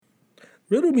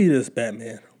Riddle me this,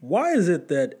 Batman. Why is it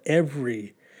that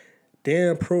every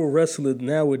damn pro wrestler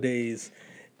nowadays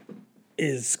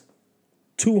is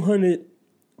 200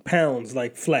 pounds,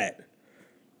 like flat?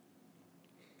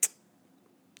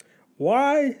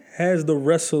 Why has the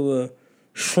wrestler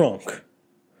shrunk?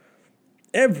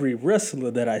 Every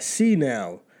wrestler that I see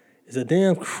now is a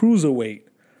damn cruiserweight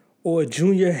or a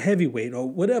junior heavyweight or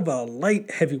whatever, a light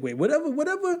heavyweight,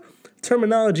 whatever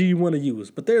terminology you want to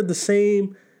use. But they're the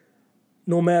same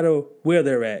no matter where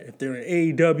they're at. If they're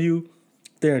in AEW,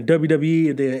 they're in WWE,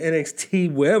 if they're in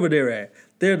NXT, wherever they're at.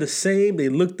 They're the same. They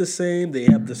look the same. They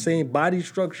have the same body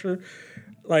structure.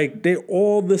 Like, they're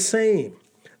all the same.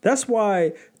 That's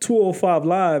why 205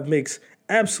 Live makes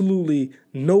absolutely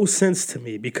no sense to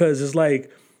me, because it's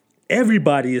like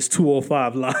everybody is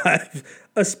 205 Live,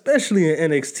 especially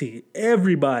in NXT.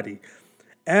 Everybody.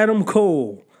 Adam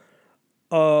Cole,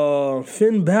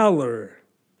 Finn Balor,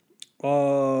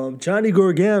 Johnny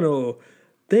Gargano,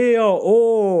 they are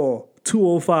all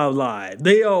 205 Live.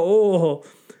 They are all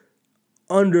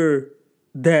under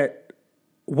that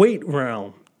weight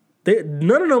realm.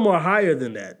 None of them are higher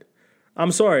than that.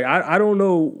 I'm sorry. I don't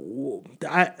know.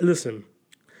 Listen,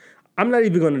 I'm not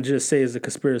even going to just say it's a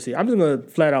conspiracy. I'm just going to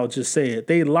flat out just say it.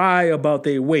 They lie about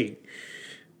their weight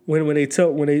when they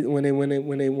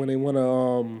want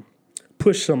to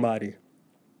push somebody.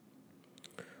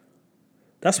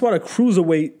 That's why the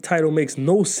cruiserweight title makes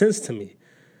no sense to me,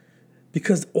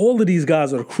 because all of these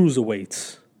guys are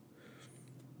cruiserweights.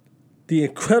 The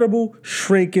Incredible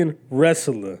Shrinking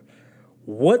Wrestler.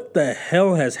 What the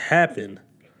hell has happened?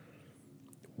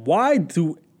 Why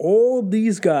do all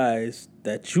these guys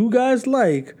that you guys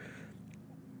like,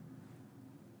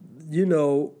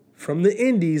 from the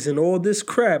indies and all this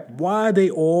crap, why are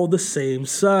they all the same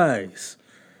size?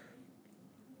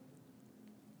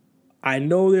 I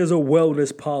know there's a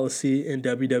wellness policy in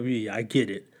WWE. I get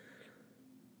it.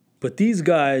 But these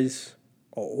guys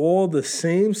are all the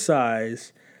same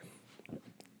size,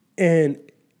 and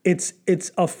it's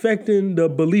affecting the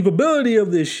believability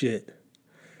of this shit.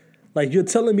 Like, you're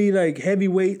telling me, like,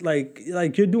 heavyweight, like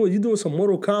you're doing some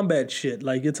Mortal Kombat shit.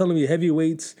 Like, you're telling me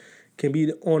heavyweights can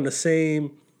be on the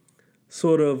same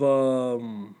sort of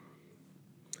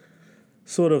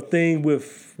thing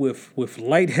with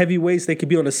light heavyweights. They could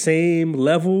be on the same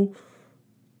level.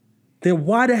 Then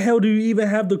why the hell do you even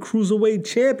have the Cruiserweight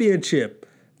Championship,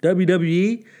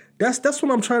 WWE? That's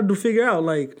what I'm trying to figure out.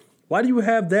 Like, why do you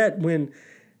have that when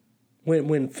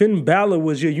Finn Balor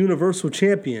was your Universal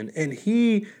Champion and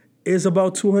he is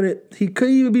about 200? He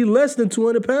couldn't even be less than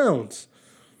 200 pounds.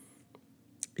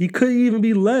 He couldn't even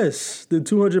be less than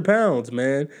 200 pounds,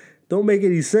 man. Don't make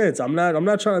any sense. I'm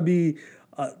not trying to be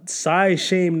size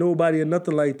shame nobody or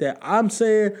nothing like that. I'm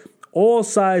saying all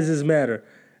sizes matter.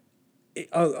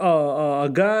 A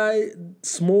guy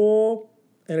small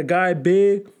and a guy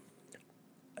big,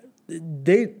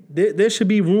 there should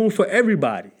be room for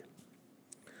everybody.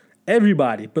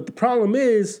 Everybody. But the problem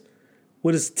is,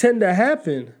 what is tend to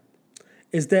happen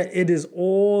is that it has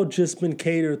all just been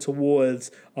catered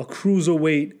towards a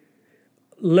cruiserweight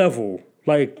level.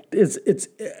 Like, it's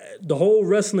the whole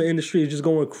wrestling industry is just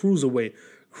going cruiserweight.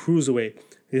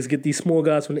 Let's get these small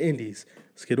guys from the indies.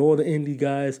 Let's get all the indie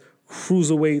guys,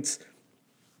 cruiserweights.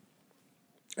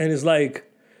 And it's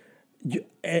like,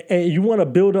 you want to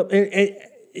build up, and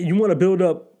you want to build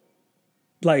up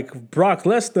like Brock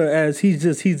Lesnar as he's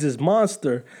this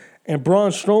monster, and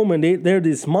Braun Strowman, they're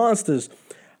these monsters.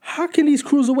 How can these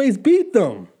cruiserweights beat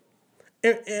them?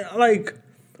 And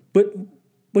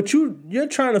but you're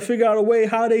trying to figure out a way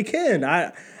how they can.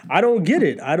 I don't get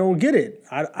it. I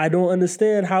don't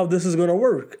understand how this is gonna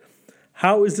work.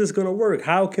 How is this gonna work?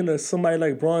 How can somebody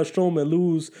like Braun Strowman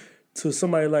lose to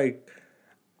somebody like,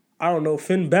 I don't know,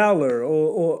 Finn Balor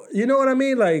or you know what I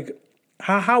mean? Like,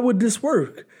 how would this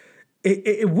work?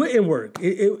 It wouldn't work.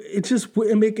 It just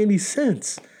wouldn't make any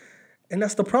sense. And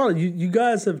that's the problem. You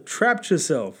guys have trapped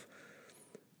yourself.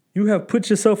 You have put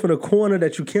yourself in a corner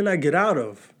that you cannot get out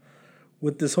of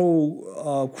with this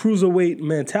whole cruiserweight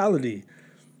mentality.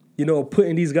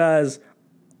 Putting these guys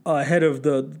ahead of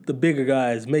the bigger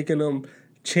guys, making them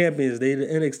champions. They the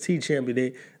NXT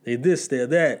champion. They this, they're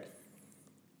that.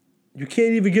 You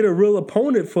can't even get a real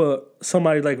opponent for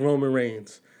somebody like Roman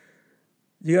Reigns.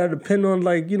 You got to depend on,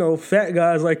 fat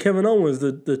guys like Kevin Owens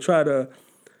to try to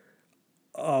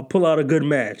pull out a good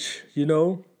match,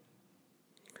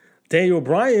 Daniel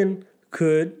Bryan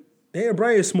could. Daniel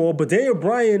Bryan is small, but Daniel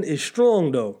Bryan is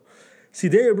strong, though. See,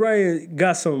 Daniel Bryan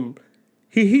got some.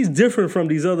 He's different from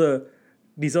these other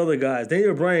guys.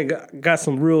 Daniel Bryan got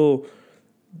some real,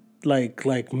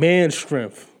 like man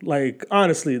strength. Like,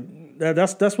 honestly,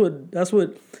 that's what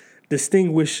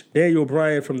distinguish Daniel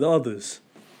Bryan from the others.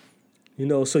 You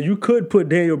know, so you could put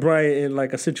Daniel Bryan in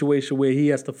like a situation where he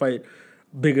has to fight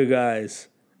bigger guys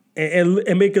and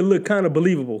make it look kind of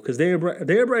believable, because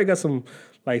Daniel Bryan got some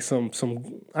I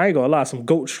ain't gonna lie, some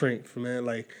GOAT strength, man.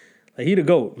 Like he the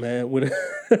GOAT, man. With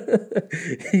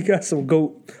he got some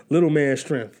GOAT little man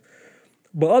strength.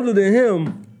 But other than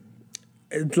him,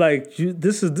 it's like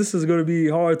this is gonna be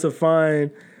hard to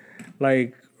find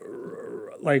like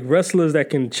wrestlers that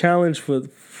can challenge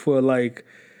for like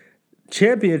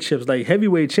championships, like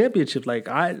heavyweight championships. I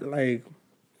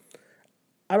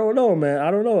don't know, man.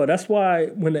 I don't know. That's why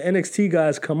when the NXT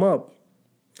guys come up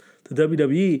to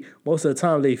WWE, most of the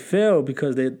time they fail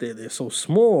because they're so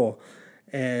small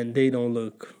and they don't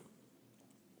look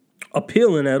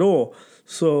appealing at all.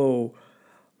 So,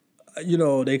 you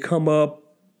know, they come up,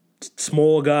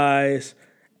 small guys,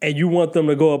 and you want them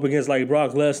to go up against like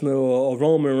Brock Lesnar or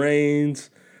Roman Reigns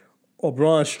or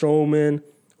Braun Strowman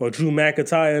or Drew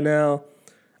McIntyre now.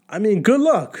 I mean, good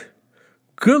luck.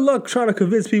 Good luck trying to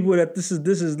convince people that this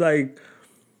is like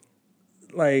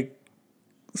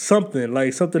something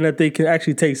that they can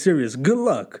actually take serious. Good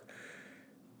luck.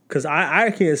 Because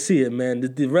I can't see it, man.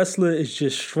 The wrestler is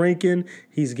just shrinking.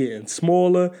 He's getting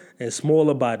smaller and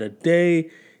smaller by the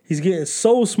day. He's getting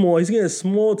so small. He's getting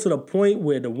small to the point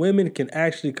where the women can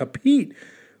actually compete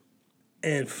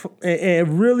and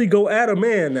really go at a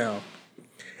man now.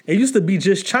 It used to be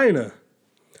just China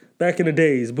back in the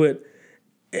days, but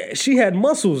she had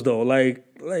muscles though. Like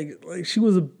she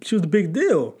was a big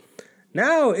deal.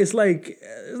 Now it's like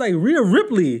Rhea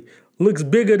Ripley looks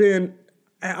bigger than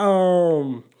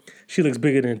she looks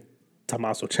bigger than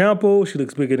Tommaso Ciampa. She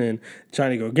looks bigger than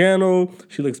Johnny Gargano.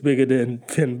 She looks bigger than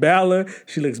Finn Balor.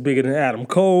 She looks bigger than Adam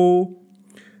Cole.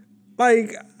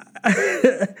 Like,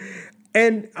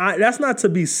 and that's not to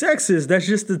be sexist. That's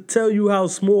just to tell you how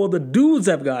small the dudes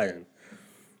have gotten.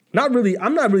 I'm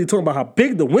not really talking about how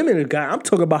big the women have gotten. I'm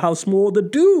talking about how small the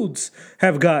dudes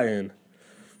have gotten.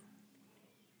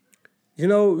 You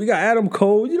know, we got Adam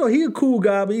Cole. You know, he a cool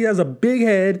guy, but he has a big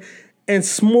head and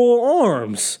small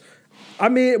arms. I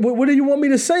mean, what do you want me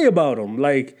to say about him?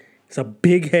 Like, it's a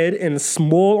big head and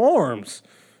small arms.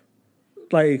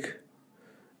 Like,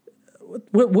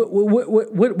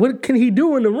 what can he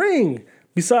do in the ring?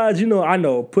 Besides, you know, I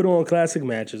know, put on classic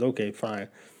matches. Okay, fine.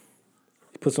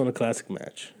 He puts on a classic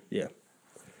match. Yeah.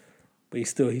 But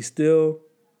he still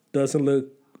doesn't look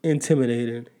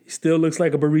intimidating. He still looks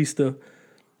like a barista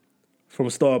from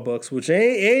Starbucks, which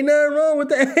ain't nothing wrong with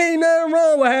that. Ain't nothing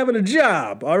wrong with having a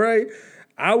job, all right?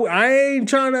 I ain't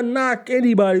trying to knock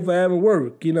anybody for having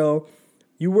work, you know.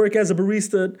 You work as a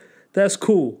barista, that's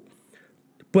cool.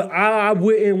 But I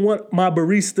wouldn't want my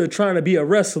barista trying to be a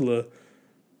wrestler.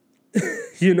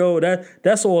 You know,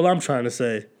 that's all I'm trying to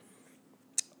say.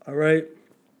 All right?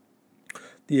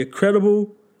 The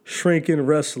incredible shrinking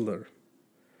wrestler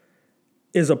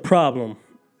is a problem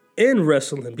in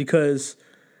wrestling because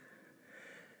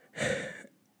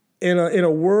in a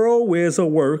world where it's a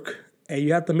work and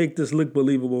you have to make this look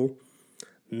believable,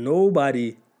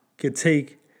 nobody can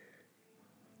take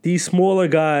these smaller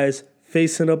guys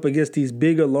facing up against these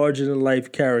bigger,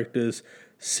 larger-than-life characters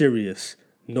serious.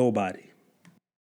 Nobody.